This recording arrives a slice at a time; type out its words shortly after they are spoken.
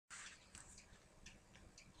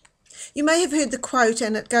You may have heard the quote,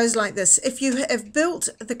 and it goes like this: if you have built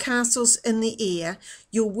the castles in the air,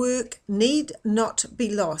 your work need not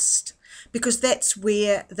be lost, because that's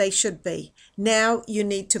where they should be. Now you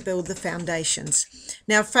need to build the foundations.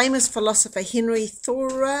 Now, famous philosopher Henry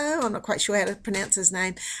Thoreau, I'm not quite sure how to pronounce his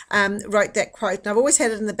name, wrote that quote, and I've always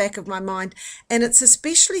had it in the back of my mind, and it's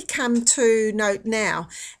especially come to note now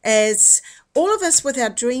as all of us with our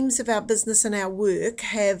dreams of our business and our work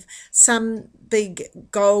have some big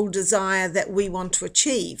goal, desire that we want to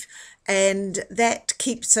achieve, and that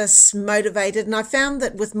keeps us motivated. And I found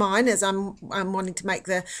that with mine, as I'm wanting to make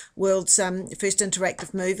the world's first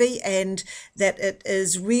interactive movie, and that it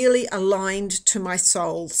is really aligned to my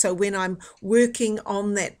soul. So when I'm working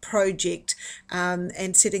on that project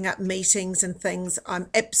and setting up meetings and things, I'm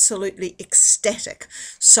absolutely ecstatic.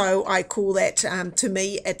 So I call that, to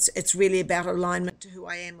me, it's really about alignment to who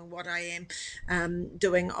I am and what I am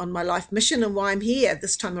doing on my life mission, and why I'm here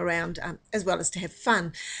this time around, as well as to have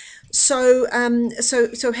fun. So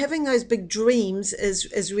having those big dreams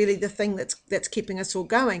is really the thing that's keeping us all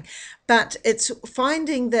going. But it's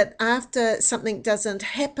finding that after something doesn't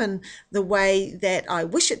happen the way that I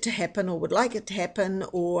wish it to happen, or would like it to happen,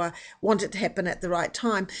 or want it to happen at the right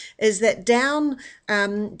time, is that down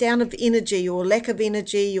of energy, or lack of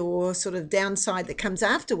energy, or sort of downside that comes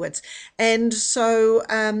afterwards. And so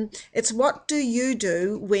it's, what do you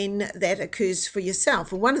do when that occurs for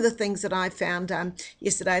yourself? And one of the things that I found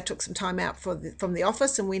yesterday, I took some time out from the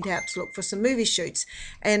office and went out to look for some movie shoots.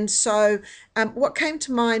 And so what came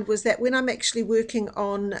to mind was that when I'm actually working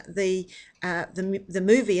on the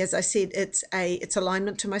movie, as I said, it's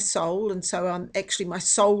alignment to my soul, and so my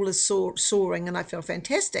soul is soaring, and I feel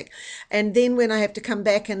fantastic. And then when I have to come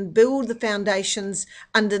back and build the foundations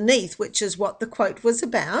underneath, which is what the quote was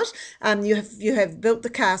about, you have built the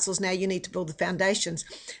castles, now you need to build the foundations.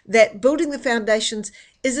 That building the foundations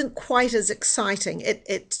isn't quite as exciting.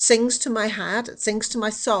 It sings to my heart, it sings to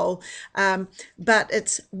my soul, but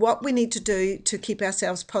it's what we need to do to keep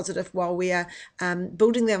ourselves positive while we are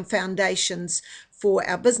building them foundations for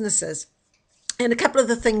our businesses. And a couple of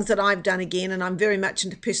the things that I've done, again, and I'm very much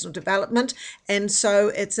into personal development, and so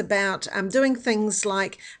it's about doing things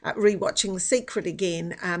like rewatching The Secret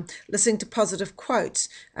again, listening to positive quotes,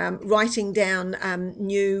 writing down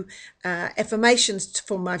new affirmations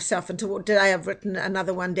for myself. And today I've written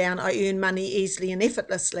another one down: I earn money easily and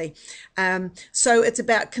effortlessly. So it's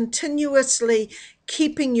about continuously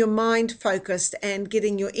keeping your mind focused and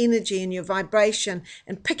getting your energy and your vibration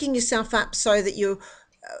and picking yourself up so that you're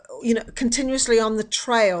continuously on the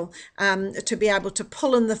trail, to be able to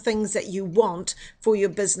pull in the things that you want for your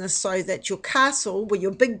business, so that your castle, or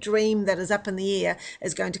your big dream that is up in the air,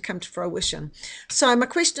 is going to come to fruition. So my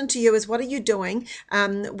question to you is, what are you doing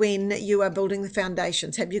when you are building the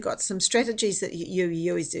foundations? Have you got some strategies that you're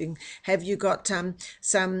using? Have you got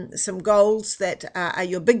some goals that are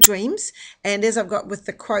your big dreams? And as I've got with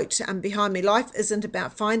the quote behind me, life isn't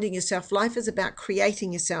about finding yourself, life is about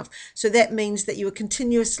creating yourself. So that means that you are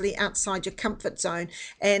continuously outside your comfort zone.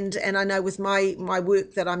 And I know with my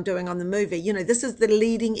work that I'm doing on the movie, this is the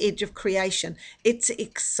leading edge of creation. It's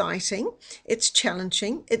exciting, it's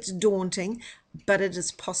challenging, it's daunting, but it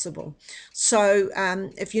is possible. So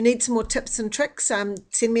if you need some more tips and tricks,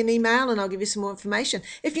 send me an email and I'll give you some more information.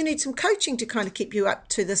 If you need some coaching to kind of keep you up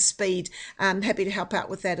to the speed, I'm happy to help out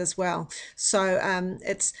with that as well. So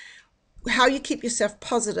it's how you keep yourself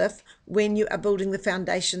positive when you are building the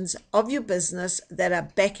foundations of your business that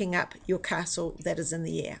are backing up your castle that is in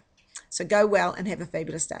the air. So go well and have a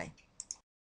fabulous day.